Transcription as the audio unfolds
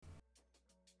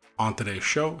On today's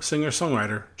show,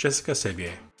 singer-songwriter Jessica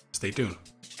Sevier. Stay tuned.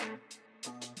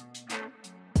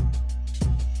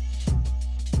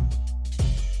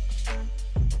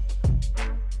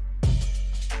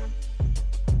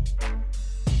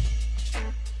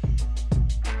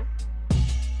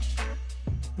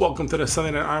 Welcome to the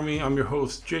Sunday Night Army. I'm your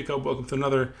host, Jacob. Welcome to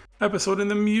another episode in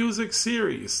the music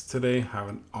series. Today, I have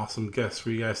an awesome guest for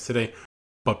you guys today.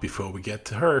 But before we get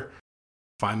to her,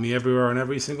 find me everywhere on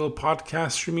every single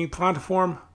podcast streaming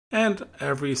platform and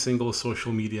every single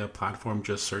social media platform.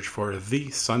 Just search for The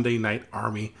Sunday Night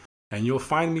Army and you'll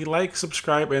find me. Like,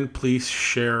 subscribe, and please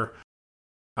share.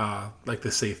 I'd like to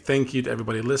say thank you to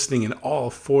everybody listening in all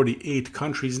 48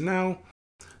 countries now.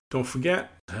 Don't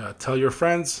forget, tell your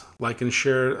friends, like and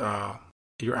share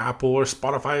your Apple or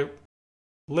Spotify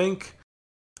link.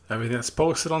 Everything that's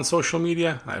posted on social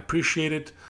media, I appreciate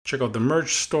it. Check out the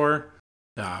merch store,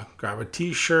 grab a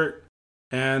t-shirt,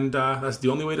 and that's the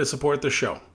only way to support the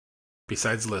show,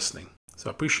 besides listening. So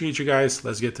I appreciate you guys.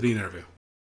 Let's get to the interview.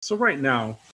 So right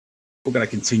now, we're going to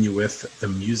continue with the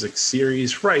music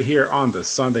series right here on the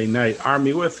Sunday Night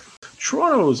Army with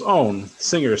Toronto's own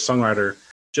singer-songwriter,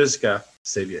 Jessica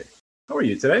Sevier. How are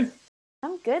you today?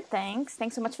 I'm good, thanks.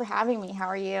 Thanks so much for having me. How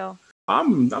are you?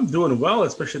 I'm doing well,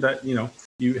 especially that,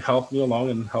 you helped me along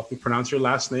and helped me pronounce your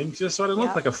last name just so I didn't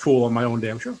look like a fool on my own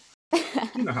damn show.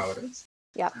 You know how it is.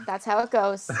 Yep, that's how it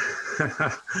goes.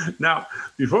 Now,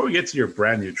 before we get to your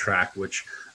brand new track, which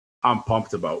I'm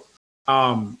pumped about,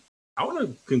 I want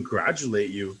to congratulate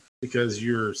you because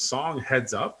your song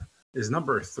Heads Up is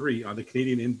number 3 on the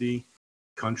Canadian indie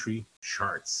country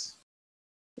charts.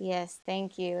 Yes,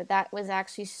 thank you. That was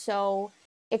actually so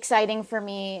exciting for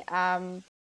me.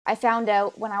 I found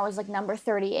out when I was like number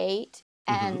 38,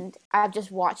 and I've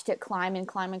just watched it climb and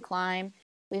climb and climb.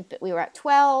 We were at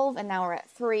 12, and now we're at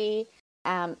 3.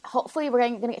 Hopefully, we're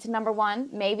going to get to number 1,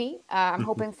 maybe. I'm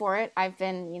hoping for it. I've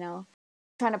been,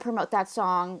 trying to promote that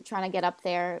song, trying to get up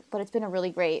there. But it's been a really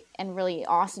great and really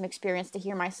awesome experience to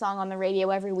hear my song on the radio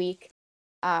every week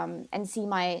and see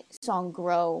my song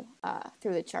grow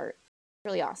through the chart.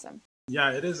 Really awesome.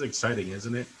 Yeah, it is exciting,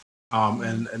 isn't it?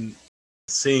 And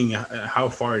seeing how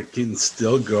far it can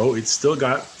still go, it's still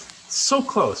got so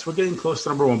close. We're getting close to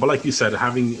number 1, but like you said,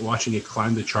 watching it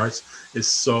climb the charts is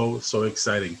so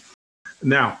exciting.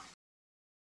 Now,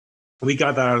 we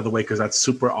got that out of the way because that's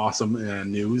super awesome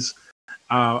news.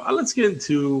 Let's get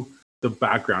into the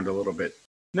background a little bit.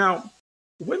 Now,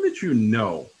 when did you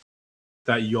know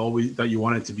that you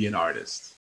wanted to be an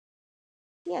artist?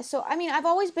 Yeah, so I've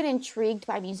always been intrigued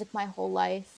by music my whole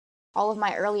life. All of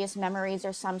my earliest memories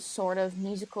are some sort of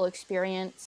musical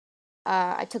experience.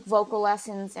 I took vocal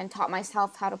lessons and taught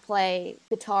myself how to play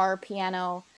guitar,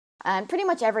 piano, and pretty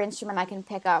much every instrument I can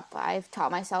pick up, I've taught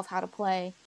myself how to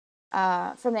play.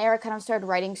 From there, I kind of started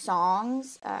writing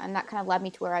songs, and that kind of led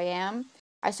me to where I am.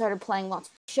 I started playing lots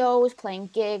of shows, playing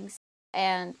gigs,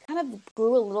 and kind of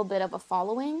grew a little bit of a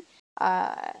following.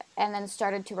 And then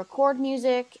started to record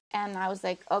music, and I was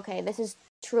like, okay, this is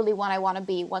truly what I want to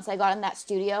be. Once I got in that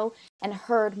studio and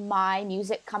heard my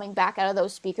music coming back out of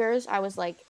those speakers, I was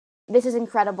like, this is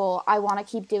incredible. I want to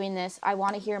keep doing this. I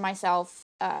want to hear myself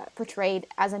portrayed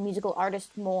as a musical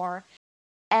artist more.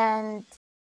 And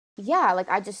yeah,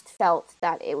 I just felt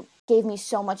that it gave me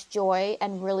so much joy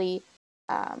and really,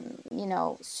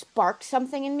 sparked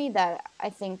something in me that I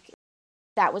think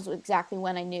that was exactly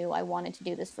when I knew I wanted to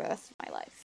do this for the rest of my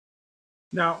life.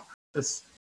 Now,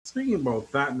 speaking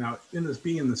about that, now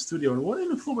being in the studio, and what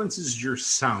influences your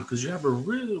sound? Because you have a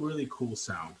really, really cool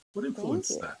sound. What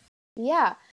influenced that?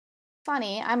 Yeah,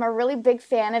 funny. I'm a really big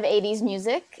fan of 80s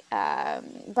music,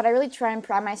 but I really try and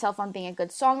pride myself on being a good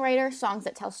songwriter, songs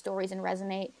that tell stories and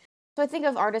resonate. So I think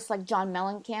of artists like John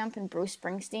Mellencamp and Bruce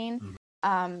Springsteen,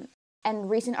 and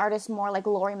recent artists more like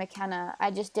Laurie McKenna.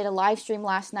 I just did a live stream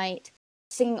last night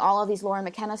singing all of these Laurie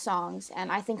McKenna songs,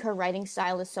 and I think her writing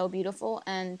style is so beautiful,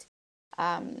 and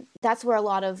that's where a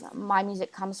lot of my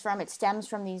music comes from. It stems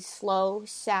from these slow,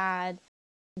 sad,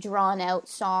 drawn-out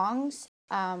songs,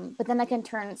 but then I can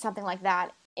turn something like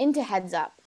that into Heads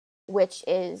Up, which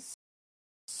is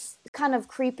kind of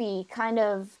creepy, kind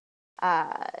of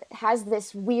has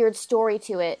this weird story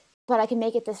to it, but I can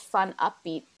make it this fun,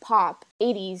 upbeat, pop,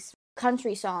 80s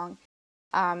country song.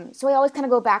 So I always kind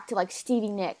of go back to Stevie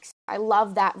Nicks. I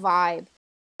love that vibe.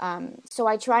 So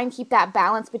I try and keep that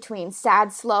balance between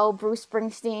sad, slow Bruce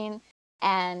Springsteen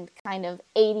and kind of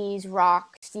 80s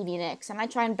rock Stevie Nicks. And I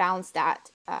try and balance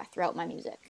that throughout my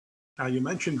music. Now, you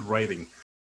mentioned writing,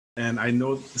 and I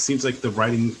know it seems like the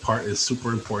writing part is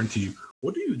super important to you.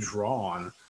 What do you draw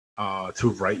on to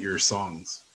write your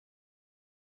songs?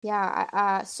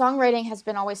 Yeah, songwriting has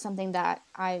been always something that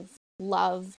I've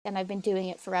loved, and I've been doing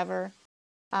it forever.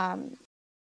 Um,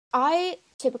 I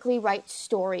typically write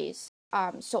stories.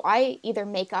 So I either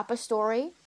make up a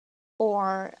story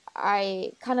or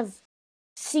I kind of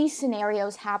see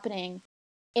scenarios happening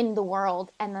in the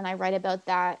world and then I write about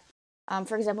that.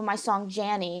 For example, my song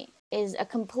Janny is a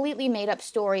completely made up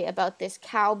story about this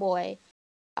cowboy.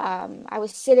 I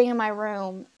was sitting in my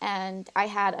room and I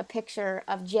had a picture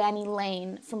of Janny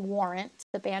Lane from Warrant,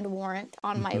 the band Warrant,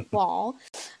 on my wall.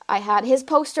 I had his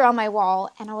poster on my wall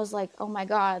and I was like, oh my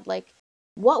God, like,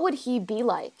 what would he be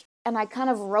like? And I kind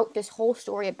of wrote this whole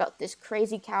story about this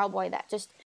crazy cowboy that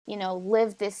just,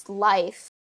 lived this life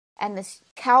and this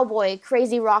cowboy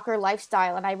crazy rocker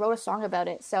lifestyle. And I wrote a song about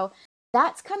it. So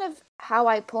that's kind of how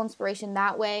I pull inspiration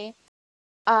that way.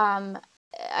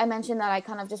 I mentioned that I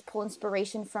kind of just pull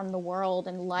inspiration from the world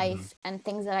and life and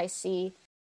things that I see.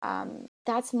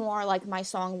 That's more like my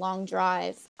song Long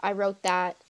Drive. I wrote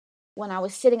that when I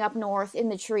was sitting up north in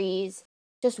the trees,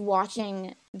 just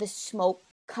watching the smoke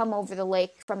come over the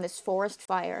lake from this forest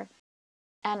fire.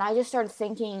 And I just started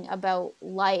thinking about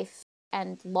life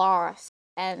and loss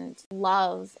and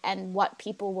love and what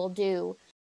people will do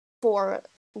for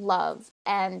love.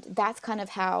 And that's kind of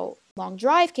how Long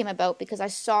Drive came about, because I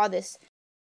saw this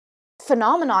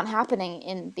phenomenon happening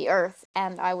in the earth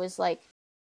and I was like,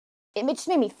 it just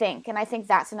made me think. And I think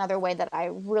that's another way that I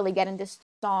really get into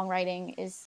songwriting,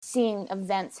 is seeing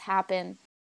events happen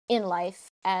in life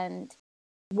and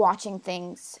watching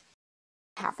things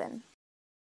happen.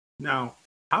 Now,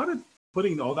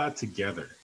 putting all that together,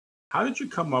 how did you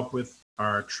come up with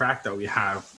our track that we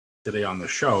have today on the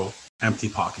show, Empty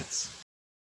Pockets?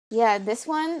 Yeah, this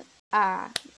one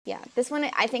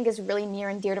I think is really near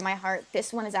and dear to my heart.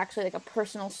 This one is actually like a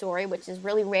personal story, which is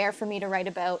really rare for me to write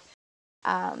about.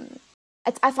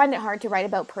 I find it hard to write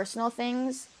about personal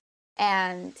things,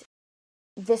 and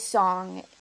this song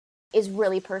is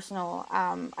really personal.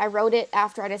 I wrote it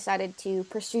after I decided to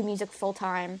pursue music full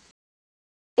time.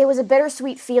 It was a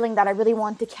bittersweet feeling that I really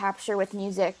wanted to capture with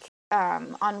music.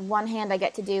 On one hand, I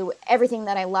get to do everything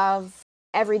that I love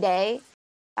every day.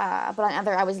 But on the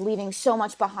other, I was leaving so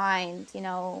much behind,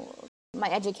 my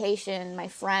education, my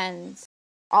friends,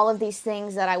 all of these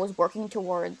things that I was working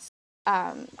towards.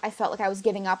 I felt like I was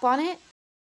giving up on it,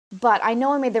 but I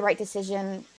know I made the right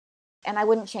decision and I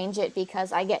wouldn't change it,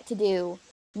 because I get to do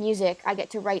music, I get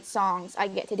to write songs, I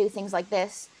get to do things like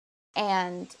this,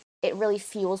 and it really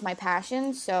fuels my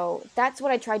passion. So that's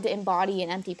what I tried to embody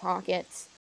in Empty Pockets.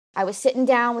 I was sitting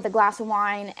down with a glass of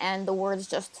wine and the words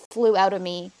just flew out of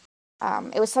me.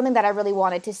 It was something that I really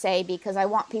wanted to say, because I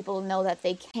want people to know that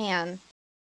they can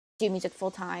do music full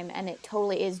time and it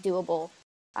totally is doable.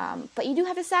 But you do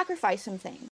have to sacrifice some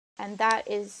things, and that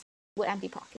is what Empty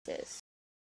Pockets is.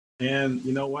 And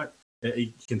you know what?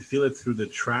 You can feel it through the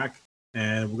track,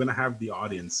 and we're going to have the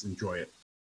audience enjoy it.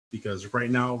 Because right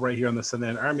now, right here on the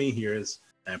Sunday Night Army, here is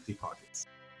Empty Pockets.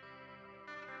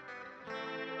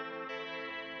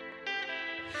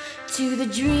 To the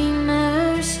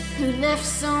dreamers who left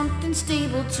something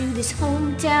stable to this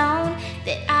hometown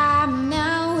that I'm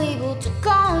now able to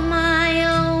call my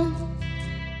own,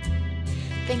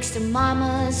 thanks to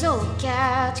mama's old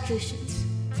couch cushions,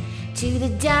 to the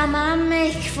dime I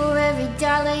make for every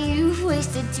dollar you've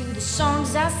wasted, to the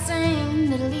songs I sing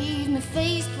that leave me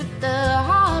faced with the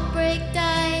heartbreak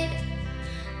died,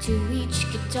 to each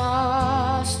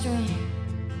guitar string.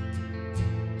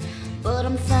 But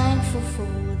I'm thankful for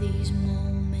these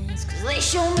moments, 'cause they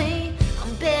show me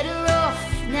I'm better off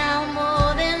now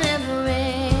more than ever.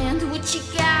 And what you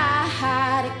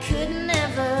got, it could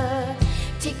never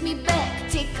take me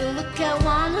back. Take a look how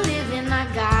I'm living. I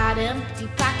got empty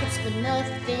pockets for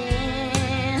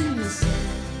nothing missing.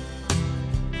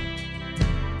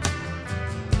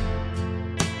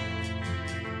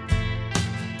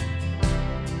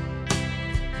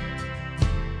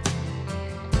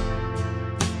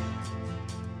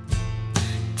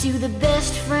 To the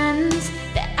best friends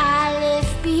that I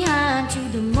left behind, to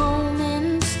the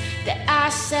moments that I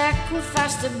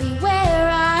sacrificed to be where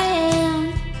I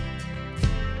am.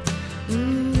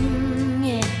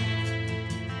 Yeah.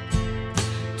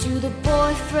 To the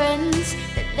boyfriends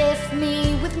that left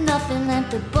me with nothing at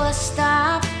the bus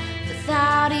stop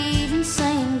without even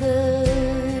saying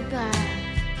goodbye.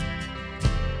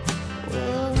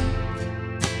 Well,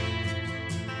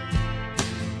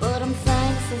 but I'm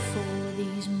thankful for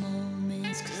these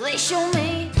moments, 'cause they show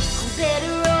me I'm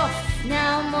better off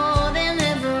now more than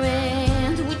ever.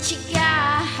 And what you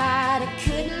got, it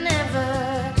could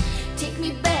never take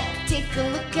me back. Take a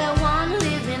look how I'm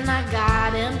living. I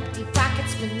got empty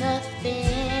pockets for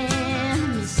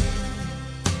nothing missing.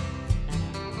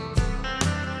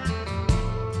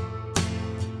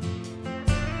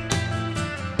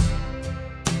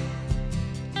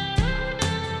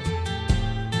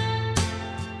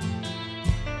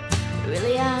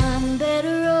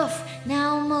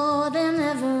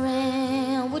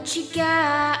 what you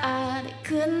got. It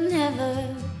couldn't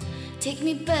ever take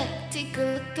me back. Take a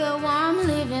look at how I'm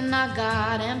living. I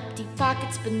got empty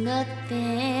pockets, but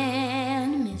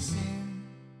nothing missing.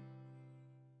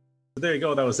 There you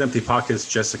go. That was Empty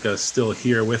Pockets. Jessica still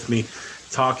here with me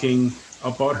talking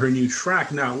about her new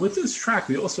track. Now, with this track,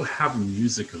 we also have a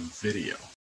music video.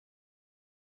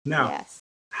 Now, Yes.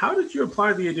 how did you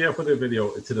apply the idea for the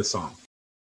video to the song?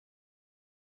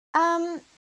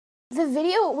 The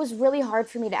video was really hard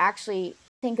for me to actually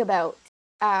think about.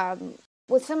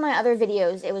 With some of my other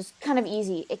videos, it was kind of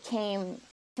easy. It came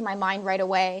to my mind right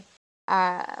away.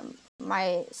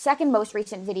 My second most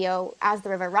recent video, As the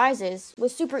River Rises,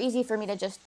 was super easy for me to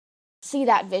just see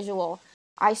that visual.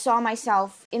 I saw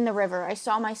myself in the river. I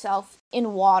saw myself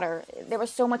in water. There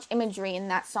was so much imagery in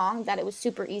that song that it was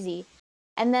super easy.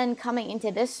 And then coming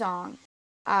into this song,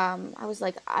 I was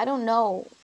like, I don't know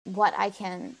what I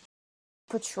can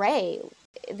portray.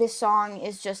 This song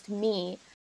is just me.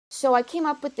 So I came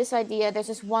up with this idea. There's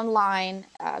this one line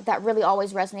that really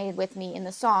always resonated with me in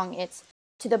the song. It's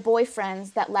to the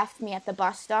boyfriends that left me at the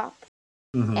bus stop.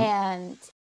 Mm-hmm. And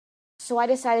so I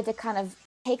decided to kind of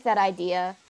take that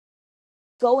idea,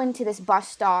 go into this bus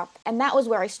stop, and that was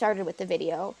where I started with the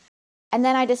video. And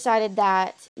then I decided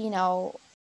that,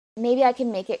 maybe I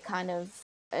can make it kind of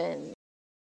an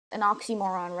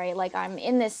oxymoron, right? Like, I'm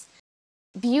in this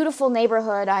beautiful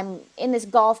neighborhood, I'm in this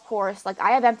golf course, like,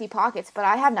 I have empty pockets, but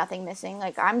I have nothing missing.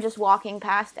 Like, I'm just walking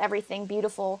past everything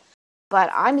beautiful,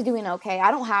 but I'm doing okay. I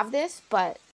don't have this,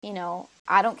 but,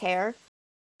 I don't care.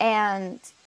 And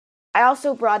I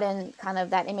also brought in kind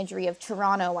of that imagery of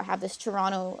Toronto. I have this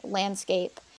Toronto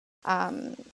landscape,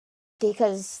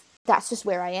 because that's just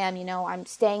where I am, I'm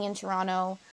staying in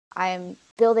Toronto, I'm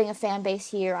building a fan base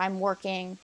here, I'm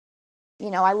working,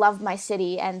 I love my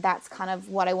city, and that's kind of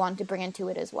what I wanted to bring into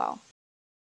it as well.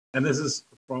 And this is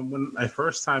from when I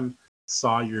first time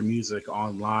saw your music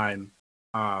online.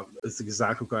 It's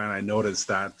exactly what I noticed,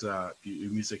 that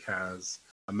your music has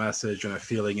a message and a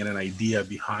feeling and an idea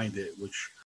behind it, which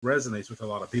resonates with a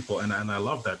lot of people. And I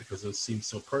love that because it seems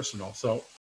so personal. So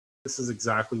this is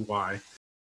exactly why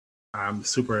I'm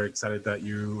super excited that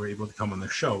you were able to come on the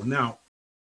show. Now,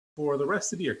 for the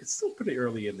rest of the year, it's still pretty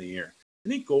early in the year.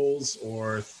 Any goals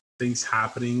or things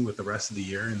happening with the rest of the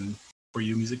year and for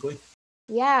you musically?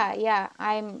 Yeah.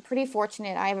 I'm pretty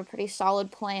fortunate. I have a pretty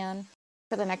solid plan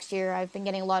for the next year. I've been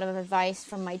getting a lot of advice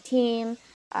from my team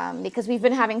because we've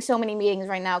been having so many meetings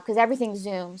right now because everything's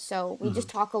Zoom. So we just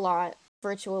talk a lot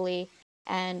virtually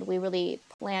and we really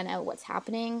plan out what's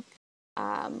happening.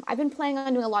 I've been planning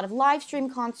on doing a lot of live stream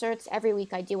concerts. Every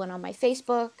week I do one on my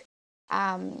Facebook.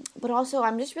 But also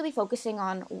I'm just really focusing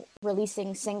on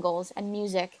releasing singles and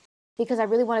music because I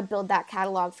really want to build that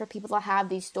catalog for people to have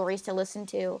these stories to listen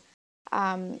to.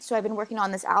 So I've been working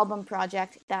on this album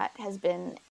project that has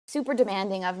been super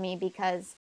demanding of me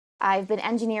because I've been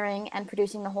engineering and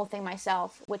producing the whole thing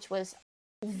myself, which was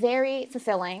very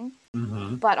fulfilling,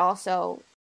 but also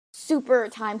super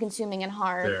time consuming and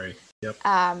hard. Very, yep.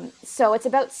 So it's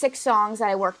about 6 songs that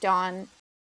I worked on.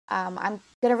 I'm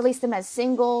going to release them as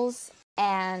singles,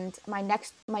 and my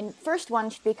first one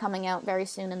should be coming out very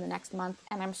soon in the next month,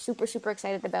 and I'm super, super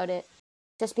excited about it,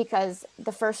 just because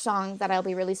the first song that I'll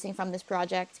be releasing from this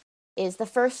project is the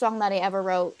first song that I ever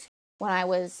wrote when I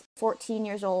was 14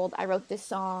 years old. I wrote this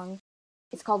song.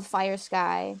 It's called Fire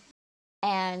Sky,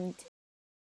 and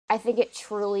I think it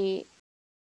truly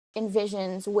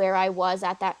envisions where I was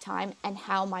at that time and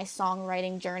how my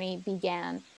songwriting journey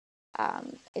began.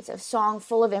 It's a song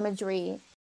full of imagery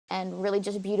and really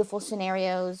just beautiful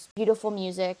scenarios, beautiful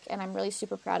music, and I'm really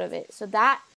super proud of it. So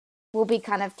that will be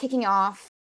kind of kicking off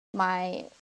my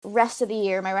rest of the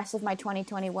year, my rest of my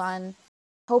 2021,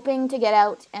 hoping to get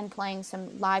out and playing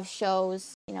some live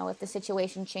shows, if the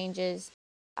situation changes.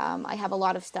 I have a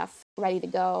lot of stuff ready to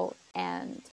go,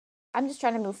 and I'm just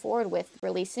trying to move forward with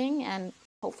releasing and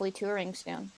hopefully touring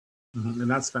soon. And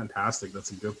that's fantastic.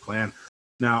 That's a good plan.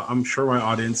 Now, I'm sure my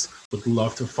audience would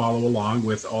love to follow along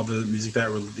with all the music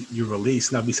that you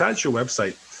release. Now, besides your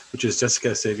website, which is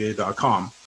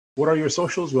jessicasevier.com, what are your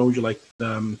socials? Where would you like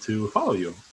them to follow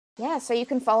you? Yeah, so you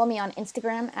can follow me on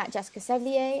Instagram at Jessica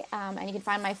Sevier, and you can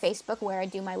find my Facebook where I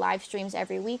do my live streams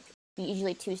every week,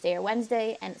 usually Tuesday or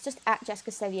Wednesday, and it's just at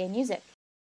Jessica Sevier Music.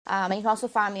 And you can also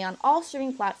find me on all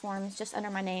streaming platforms just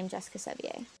under my name, Jessica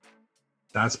Sevier.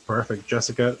 That's perfect,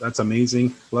 Jessica. That's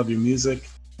amazing. Love your music.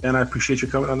 And I appreciate you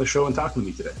coming on the show and talking to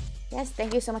me today. Yes,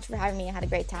 thank you so much for having me. I had a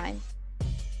great time.